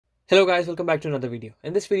Hello guys, welcome back to another video.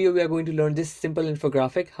 In this video, we are going to learn this simple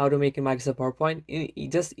infographic, how to make in Microsoft PowerPoint in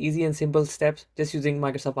just easy and simple steps, just using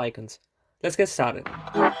Microsoft icons. Let's get started.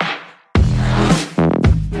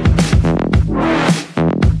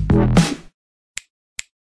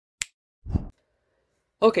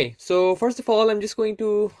 Okay, so first of all, I'm just going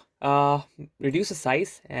to reduce the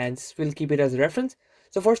size and we'll keep it as a reference.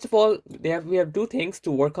 So first of all, we have two things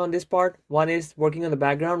to work on this part. One is working on the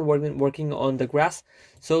background, working on the grass.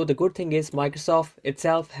 So the good thing is Microsoft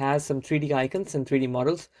itself has some 3D icons and 3D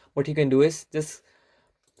models. What you can do is just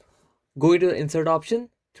go to the insert option,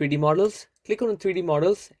 3D models, click on the 3D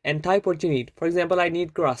models and type what you need. For example, I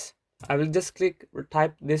need grass. I will just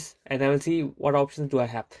type this and I will see what options do I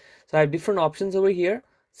have. So I have different options over here.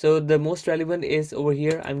 So the most relevant is over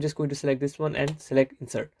here. I'm just going to select this one and select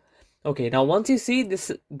insert. Okay, now once you see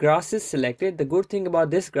this grass is selected, the good thing about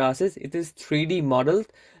this grass is it is 3D modeled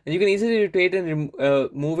and you can easily rotate and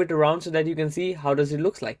move it around so that you can see how does it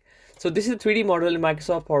looks like. So this is a 3D model in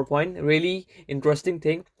Microsoft PowerPoint. Really interesting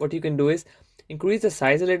thing. What you can do is increase the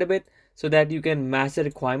size a little bit so that you can match the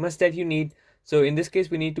requirements that you need. So in this case,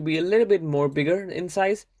 we need to be a little bit more bigger in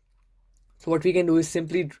size. So what we can do is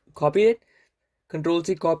simply copy it, Control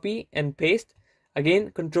C, copy and paste. Again,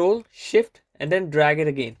 Control Shift and then drag it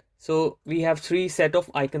again. So we have three set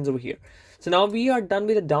of icons over here. So now we are done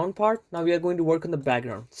with the down part. Now we are going to work on the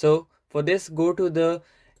background. So for this, go to the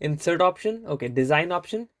insert option, okay, design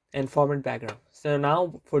option and format background. So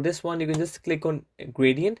now for this one, you can just click on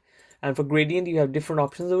gradient, and for gradient you have different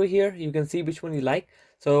options over here. You can see which one you like.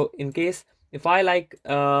 So in case if I like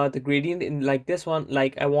the gradient in like this one,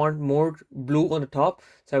 like I want more blue on the top,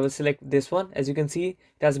 so I will select this one. As you can see,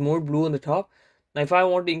 it has more blue on the top. Now if I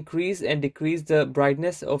want to increase and decrease the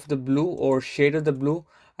brightness of the blue or shade of the blue,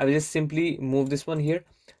 I will just simply move this one here.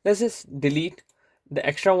 Let's just delete the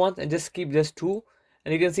extra ones and just keep just two,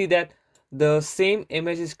 and you can see that the same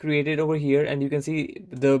image is created over here, and you can see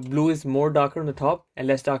the blue is more darker on the top and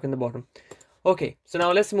less dark in the bottom. Okay, so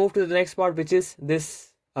now let's move to the next part, which is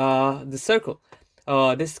this the circle,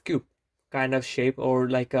 this cube kind of shape, or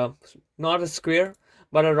like a not a square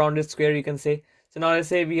but a rounded square, you can say. So now let's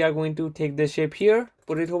say we are going to take this shape here,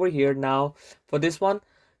 put it over here. Now for this one,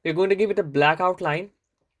 we're going to give it a black outline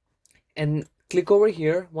and click over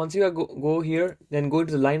here. Once you go here, then go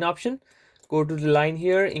to the line option, go to the line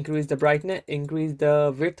here, increase the brightness, increase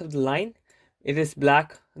the width of the line. It is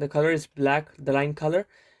black, the color is black, the line color,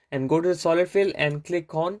 and go to the solid fill and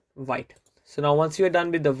click on white. So now once you are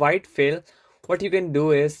done with the white fill, what you can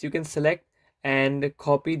do is you can select and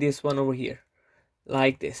copy this one over here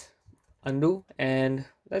like this, undo, and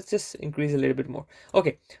let's just increase a little bit more.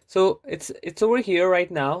 Okay, so it's over here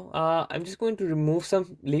right now. I'm just going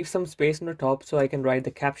to leave some space on the top so I can write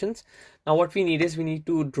the captions. Now what we need is we need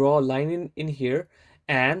to draw a line in here,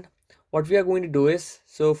 and what we are going to do is,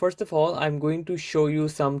 so first of all, I'm going to show you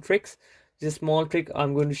some tricks. This small trick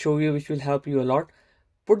I'm going to show you which will help you a lot.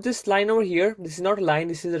 Put this line over here. This is not a line,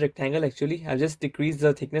 this is a rectangle actually. I've just decreased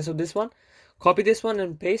the thickness of this one. Copy this one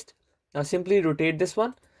and paste. Now simply rotate this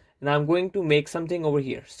one, and I'm going to make something over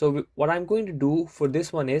here. So what I'm going to do for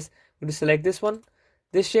this one is I'm going to select this one,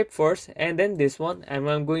 this shape first, and then this one, and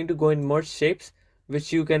I'm going to go in merge shapes,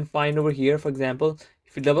 which you can find over here. For example,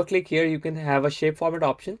 if you double click here, you can have a shape format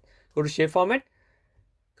option. Go to shape format,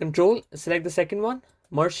 control, select the second one,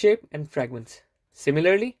 merge shape and fragments.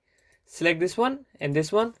 Similarly, select this one and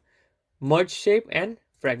this one, merge shape and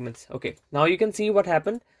fragments. Okay, now you can see what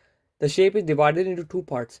happened. The shape is divided into two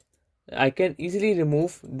parts. I can easily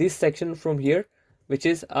remove this section from here, which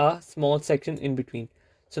is a small section in between.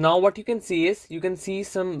 So now what you can see is you can see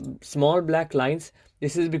some small black lines.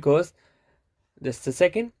 This is because, just a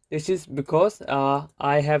second, this is because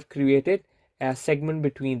I have created a segment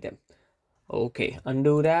between them. Okay,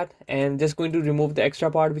 undo that, and just going to remove the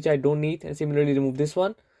extra part which I don't need, and similarly remove this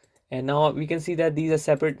one. And now we can see that these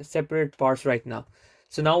are separate parts right now.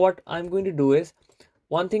 So now what I'm going to do is,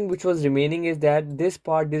 one thing which was remaining is that this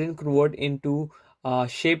part didn't convert into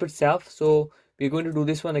shape itself. So we're going to do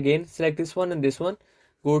this one again. Select this one and this one,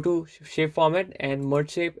 go to shape format and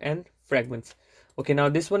merge shape and fragments. Okay, now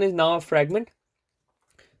this one is now a fragment.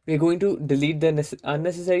 We're going to delete the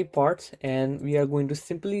unnecessary parts, and we are going to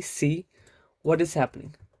simply see what is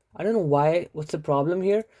happening. I don't know why, what's the problem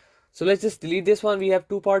here. So let's just delete this one. We have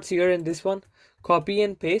two parts here and this one. Copy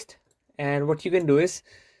and paste, and what you can do is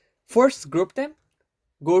first group them,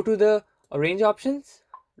 go to the arrange options,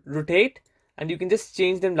 rotate, and you can just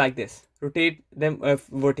change them like this, rotate them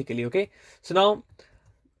vertically. Okay, so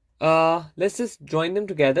now let's just join them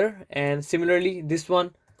together, and similarly this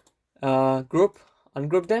one,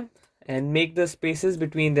 ungroup them and make the spaces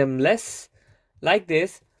between them less, like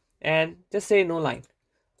this. and just say no line.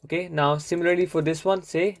 Okay, now similarly for this one,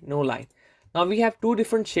 say no line. Now we have two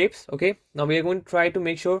different shapes. Okay, now we are going to try to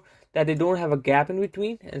make sure that they don't have a gap in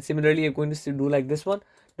between, and similarly you're going to do like this one,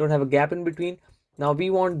 don't have a gap in between. Now we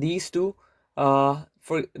want these two,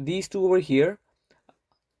 for these two over here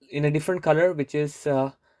in a different color, which is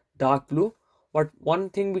dark blue. What one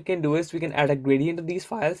thing we can do is we can add a gradient to these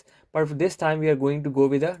files, but for this time we are going to go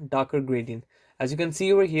with a darker gradient. As you can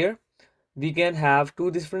see over here, we can have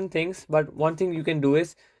two different things, but one thing you can do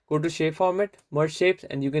is go to shape format, merge shapes,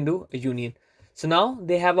 and you can do a union. So now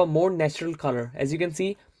they have a more natural color. As you can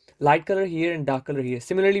see, light color here and dark color here.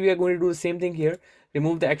 Similarly, we are going to do the same thing here,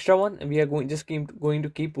 remove the extra one, and we are going to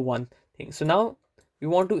keep one thing. So now we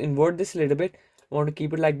want to invert this a little bit. We want to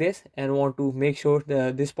keep it like this, and want to make sure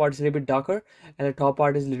this part is a little bit darker and the top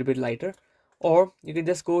part is a little bit lighter. Or you can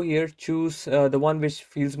just go here, choose the one which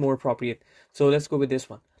feels more appropriate. So let's go with this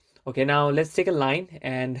one. Okay, now let's take a line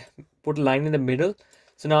and put a line in the middle.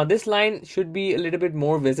 So now this line should be a little bit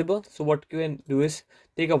more visible. So what you can do is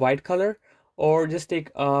take a white color, or just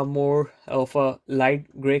take a more of a light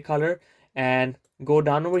gray color and go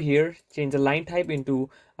down over here, change the line type into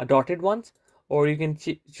a dotted ones, or you can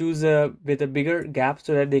choose with a bigger gap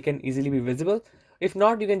so that they can easily be visible. If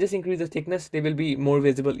not, you can just increase the thickness, they will be more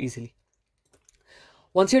visible easily.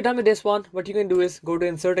 Once you're done with this one, what you can do is go to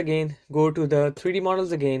insert again, go to the 3D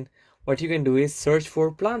models again. What you can do is search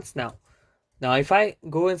for plants now. Now if I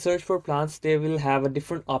go and search for plants, they will have a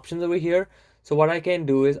different options over here. So what I can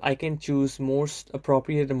do is I can choose most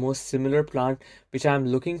appropriate and most similar plant which I'm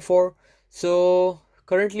looking for. So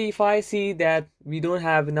currently if I see that we don't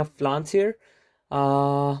have enough plants here,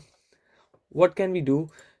 what can we do?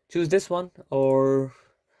 Choose this one or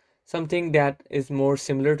something that is more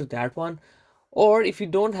similar to that one. Or if you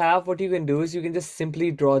don't have, what you can do is you can just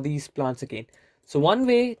simply draw these plants again. So one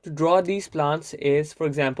way to draw these plants is, for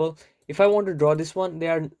example, if I want to draw this one,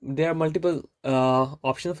 there are multiple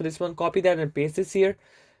options for this one. Copy that and paste this here.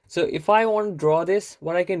 So if I want to draw this,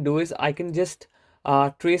 what I can do is I can just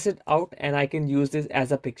trace it out and I can use this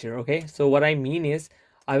as a picture. Okay, so what I mean is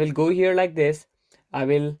I will go here like this, I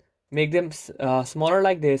will make them smaller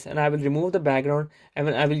like this, and I will remove the background, and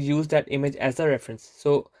then I will use that image as a reference.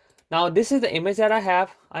 So now this is the image that I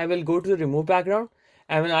have. I will go to the remove background,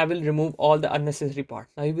 and then I will remove all the unnecessary part.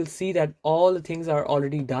 Now you will see that all the things are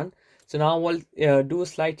already done. So now I'll do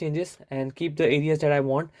slight changes and keep the areas that I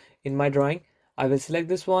want in my drawing. I will select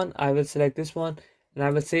this one, I will select this one, and I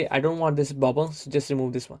will say I don't want this bubble, so just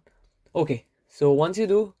remove this one. Okay, so once you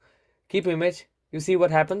do keep image, you see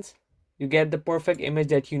what happens. You get the perfect image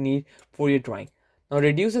that you need for your drawing. Now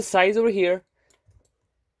reduce the size over here,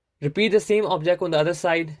 repeat the same object on the other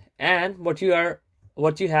side, and what you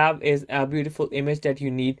have is a beautiful image that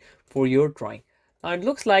you need for your drawing. Now it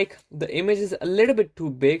looks like the image is a little bit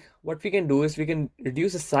too big. What we can do is we can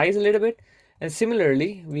reduce the size a little bit, and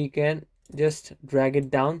similarly we can just drag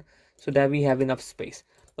it down so that we have enough space.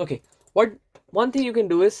 Okay, one thing you can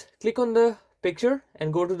do is click on the picture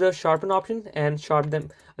and go to the sharpen option and sharpen them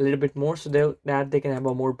a little bit more so that they can have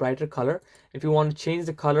a more brighter color. If you want to change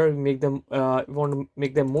the color, make them you want to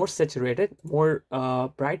make them more saturated, more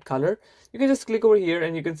bright color, you can just click over here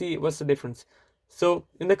and you can see what's the difference. So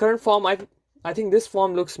in the current form, I think this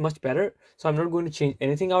form looks much better, so I'm not going to change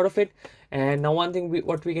anything out of it. And now one thing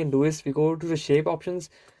what we can do is we go to the shape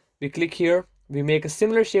options, we click here, we make a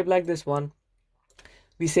similar shape like this one.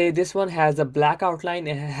 We say this one has a black outline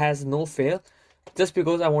and has no fill, just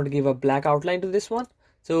because I want to give a black outline to this one.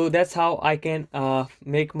 So that's how I can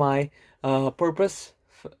make my purpose,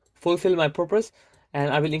 fulfill my purpose,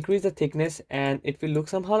 and I will increase the thickness and it will look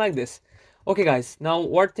somehow like this. Okay guys, now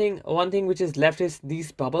one thing which is left is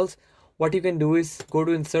these bubbles. What you can do is go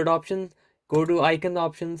to insert option, go to icon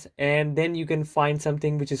options, and then you can find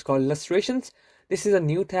something which is called illustrations. This is a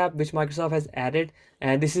new tab which Microsoft has added,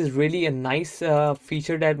 and this is really a nice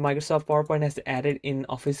feature that Microsoft PowerPoint has added in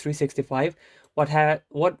Office 365.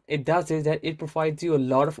 What it does is that it provides you a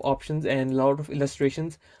lot of options and a lot of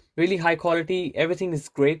illustrations, really high quality. Everything is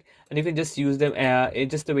great, and you can just use them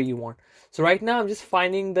just the way you want. So right now I'm just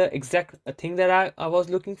finding the exact thing that I was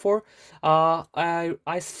looking for.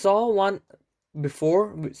 I saw one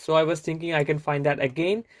before, so I was thinking I can find that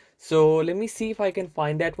again. So let me see if I can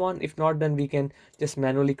find that one. If not, then we can just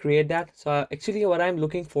manually create that. So actually what I'm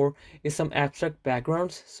looking for is some abstract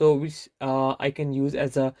backgrounds, so which I can use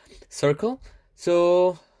as a circle.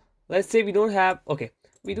 So let's say we don't have, okay,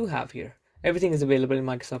 we do have here. Everything is available in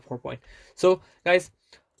Microsoft PowerPoint. So guys,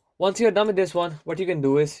 once you're done with this one, what you can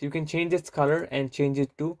do is you can change its color and change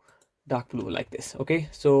it to dark blue like this. Okay,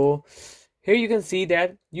 so here you can see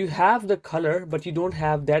that you have the color, but you don't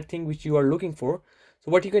have that thing which you are looking for.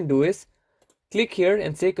 So what you can do is click here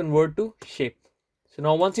and say convert to shape. So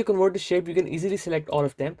now once you convert to shape, you can easily select all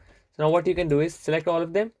of them. So now what you can do is select all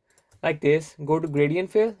of them like this, go to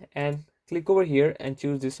gradient fill and click over here and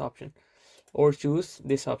choose this option, or choose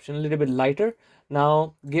this option a little bit lighter.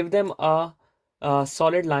 Now give them a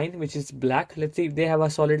solid line which is black. Let's see if they have a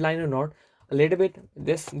solid line or not. A little bit,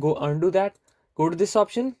 just go undo that, go to this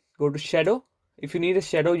option, go to shadow. If you need a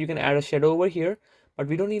shadow, you can add a shadow over here, but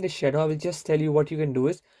we don't need a shadow. I will just tell you what you can do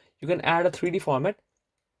is you can add a 3D format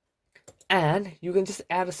and you can just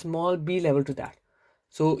add a small B level to that.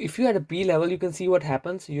 So if you add a B level, you can see what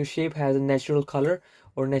happens. Your shape has a natural color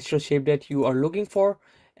or natural shape that you are looking for.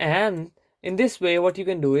 And in this way, what you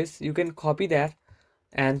can do is you can copy that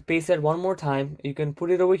and paste that one more time. You can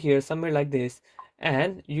put it over here somewhere like this,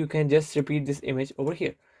 and you can just repeat this image over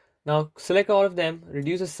here. Now select all of them,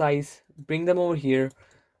 reduce the size, bring them over here,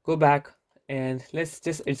 go back, and let's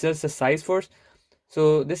just adjust the size first.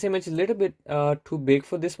 So this image is a little bit too big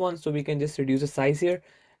for this one, so we can just reduce the size here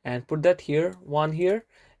and put that here, one here,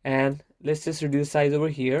 and let's just reduce size over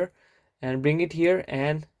here and bring it here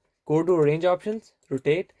and go to arrange options,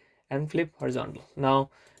 rotate and flip horizontal. Now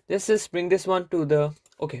let's just bring this one to the,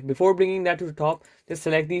 okay, before bringing that to the top, just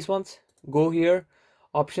select these ones, go here,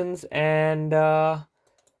 options, and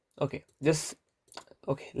okay, just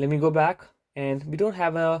okay, let me go back. And we don't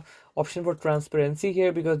have a option for transparency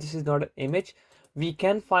here because this is not an image. We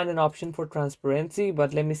can find an option for transparency,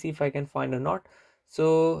 but let me see if I can find or not.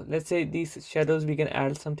 So let's say these shadows, we can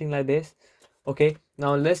add something like this. Okay,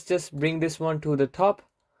 now let's just bring this one to the top.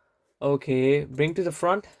 Okay, bring to the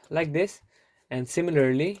front like this, and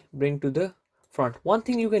similarly bring to the front. One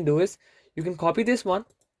thing you can do is you can copy this one.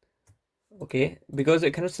 Okay, because I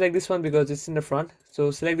cannot select this one because it's in the front,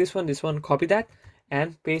 so select this one, copy that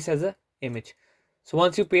and paste as a image. So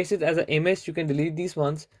once you paste it as an image, you can delete these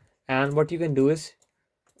ones, and what you can do is,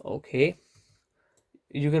 okay,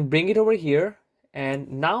 you can bring it over here, and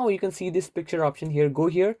now you can see this picture option here. Go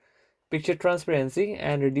here, picture transparency,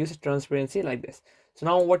 and reduce transparency like this. So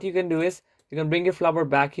now what you can do is you can bring your flower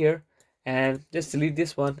back here and just delete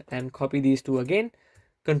this one and copy these two again,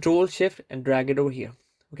 control shift and drag it over here.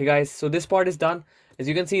 Okay guys, so this part is done. As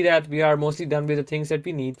you can see that we are mostly done with the things that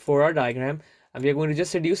we need for our diagram, and we are going to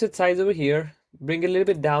just reduce its size over here, bring it a little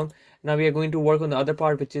bit down. Now we are going to work on the other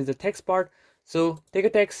part, which is the text part. So take a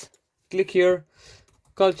text, click here,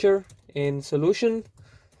 culture in solution,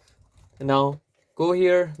 and now go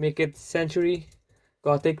here, make it century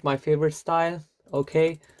Gothic, my favorite style.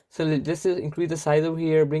 Okay, so just increase the size over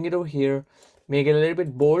here, bring it over here, make it a little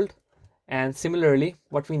bit bold. And similarly,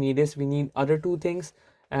 what we need is we need other two things.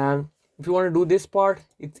 And if you want to do this part,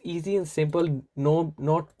 it's easy and simple, no,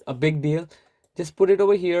 not a big deal. Just put it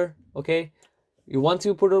over here. Okay, once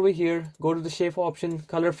you put it over here, go to the shape option,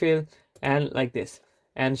 color fill, and like this,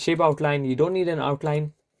 and shape outline. You don't need an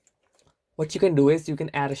outline. What you can do is you can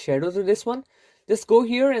add a shadow to this one. Just go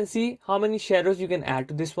here and see how many shadows you can add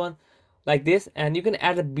to this one like this, and you can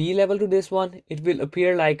add a B level to this one. It will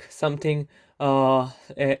appear like something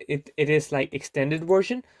it is like extended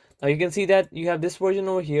version. Now you can see that you have this version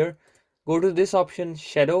over here. Go to this option,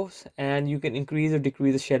 shadows, and you can increase or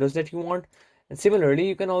decrease the shadows that you want. And similarly,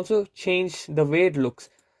 you can also change the way it looks.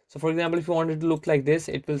 So for example, if you want it to look like this,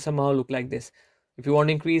 it will somehow look like this. If you want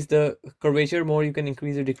to increase the curvature more, you can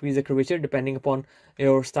increase or decrease the curvature depending upon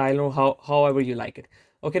your style or however you like it.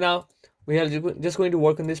 Okay, now we are just going to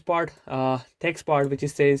work on this part, text part, which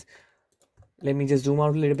is says, let me just zoom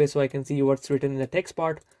out a little bit so I can see what's written in the text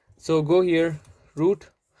part. So go here, root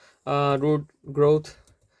growth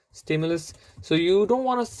stimulus. So you don't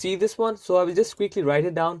want to see this one, so I will just quickly write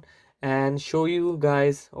it down and show you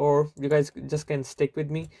guys, or you guys just can stick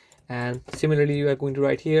with me. And similarly, you are going to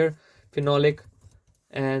write here phenolic,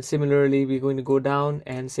 and similarly we're going to go down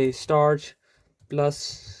and say starch plus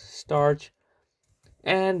starch.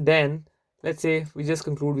 And then let's say we just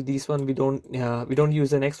conclude with this one, we don't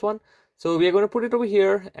use the next one. So we are going to put it over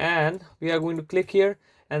here, and we are going to click here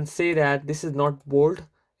and say that this is not bold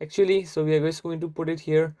actually. So we are just going to put it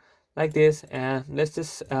here like this, and let's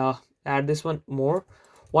just add this one more,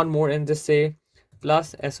 and just say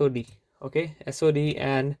plus SOD. Okay, SOD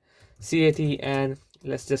and CAT, and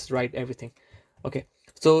let's just write everything. Okay,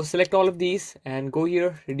 so select all of these and go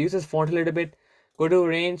here, reduce this font a little bit, go to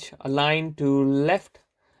arrange, align to left,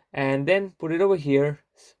 and then put it over here.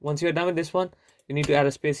 Once you're done with this one, you need to add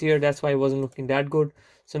a space here. That's why it wasn't looking that good.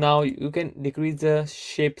 So now you can decrease the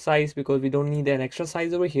shape size because we don't need an extra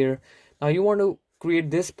size over here. Now you want to create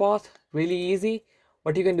this path really easy.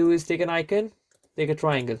 What you can do is take an icon, take a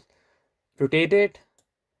triangle, rotate it,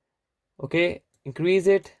 okay, increase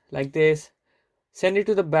it like this, send it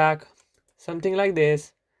to the back, something like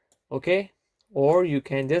this, okay? Or you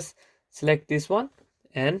can just select this one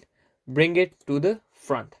and bring it to the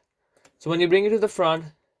front. So when you bring it to the front,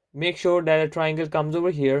 make sure that a triangle comes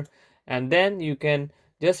over here, and then you can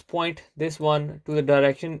just point this one to the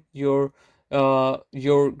direction your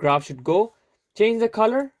graph should go. Change the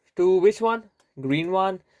color to which one? Green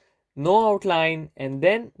one. No outline, and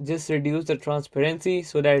then just reduce the transparency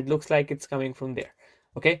so that it looks like it's coming from there.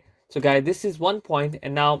 Okay, so guys, this is one point,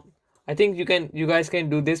 and now I think you guys can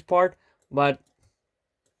do this part, but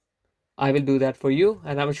I will do that for you,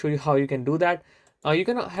 and I will show you how you can do that. You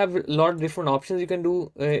can have a lot of different options you can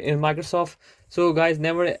do in Microsoft. So guys,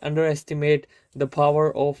 never underestimate the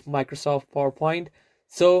power of Microsoft PowerPoint.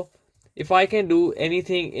 So if I can do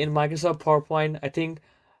anything in Microsoft PowerPoint, I think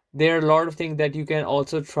there are a lot of things that you can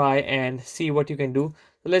also try and see what you can do.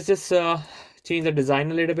 So let's just change the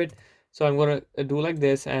design a little bit. So I'm gonna do like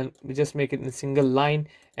this, and we just make it in a single line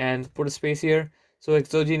and put a space here. So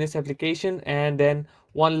exogenous application, and then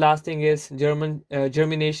one last thing is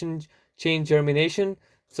germination, change germination.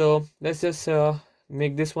 So let's just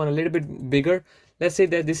make this one a little bit bigger. Let's say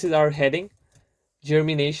that this is our heading,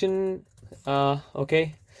 germination.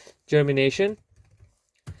 Okay, germination.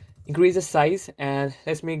 Increase the size, and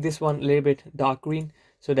let's make this one a little bit dark green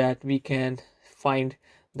so that we can find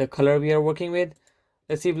the color we are working with.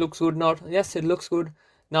 Let's see if it looks good or not. Yes, it looks good.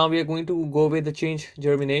 Now we are going to go with the change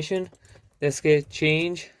germination. Let's get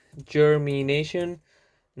change germination.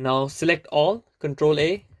 Now select all, Control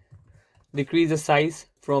A, decrease the size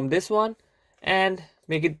from this one, and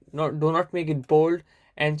make it do not make it bold,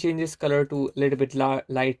 and change this color to a little bit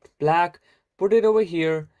light black. Put it over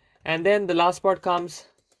here, and then the last part comes.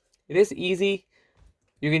 It is easy.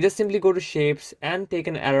 You can just simply go to shapes and take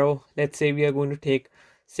an arrow. Let's say we are going to take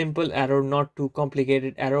simple arrow, not too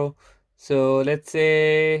complicated arrow. So let's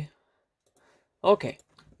say, okay,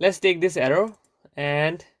 let's take this arrow,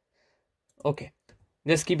 and okay,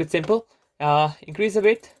 just keep it simple. Increase a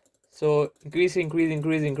bit. So increase.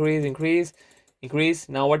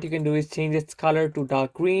 Now what you can do is change its color to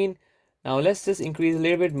dark green. Now let's just increase a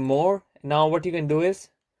little bit more. Now what you can do is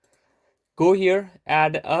go here,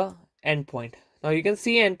 add a endpoint. Now you can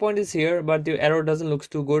see endpoint is here, but the arrow doesn't look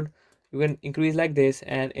too good. You can increase like this,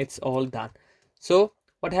 and it's all done. So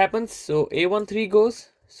what happens? So A13 goes.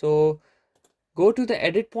 So go to the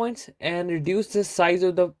edit points and reduce the size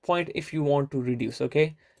of the point if you want to reduce.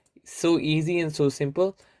 Okay, so easy and so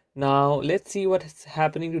simple. Now let's see what's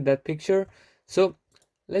happening to that picture. So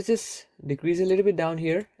let's just decrease a little bit down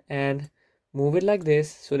here and move it like this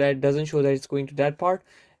so that it doesn't show that it's going to that part.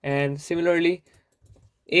 And similarly,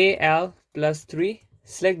 AL plus 3,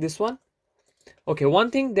 select this one. Okay,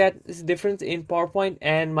 one thing that is different in PowerPoint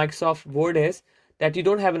and Microsoft Word is that you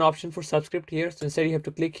don't have an option for subscript here. So instead you have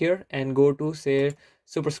to click here and go to say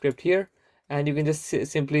superscript here, and you can just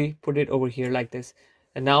simply put it over here like this.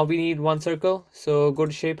 And now we need one circle. So go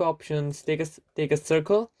to shape options, take a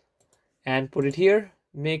circle and put it here,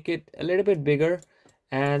 make it a little bit bigger,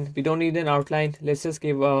 and we don't need an outline. Let's just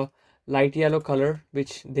give a light yellow color,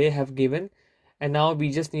 which they have given. And now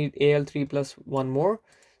we just need AL3 plus one more.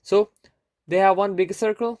 So they have one big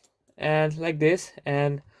circle and like this,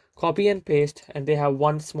 and copy and paste, and they have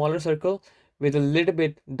one smaller circle with a little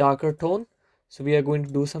bit darker tone. So we are going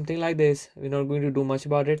to do something like this. We're not going to do much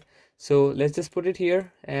about it. So let's just put it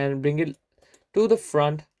here and bring it to the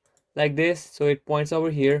front like this, so it points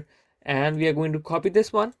over here. And we are going to copy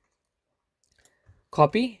this one,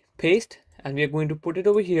 copy, paste, and we are going to put it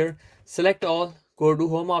over here. Select all, go to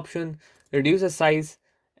home option, reduce the size,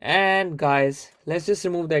 and guys, let's just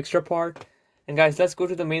remove the extra part. And guys, let's go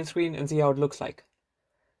to the main screen and see how it looks like.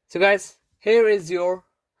 So guys, here is your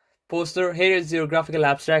poster, here is your graphical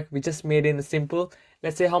abstract. We just made it in a simple,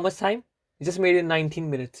 let's say how much time? We just made it in 19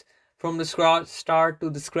 minutes from the start to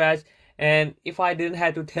the scratch. And if I didn't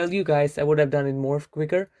have to tell you guys, I would have done it more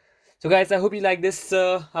quicker. So guys, I hope you like this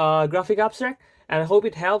graphic abstract, and I hope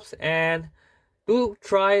it helps. And do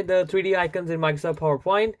try the 3D icons in Microsoft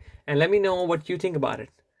PowerPoint and let me know what you think about it.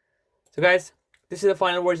 So guys, this is the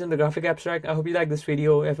final version of the graphic abstract. I hope you like this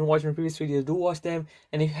video. If you haven't watched my previous videos, do watch them.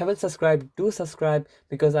 And if you haven't subscribed, do subscribe,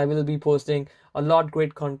 because I will be posting a lot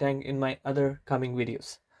great content in my other coming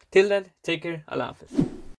videos. Till then, take care. Allah Hafiz.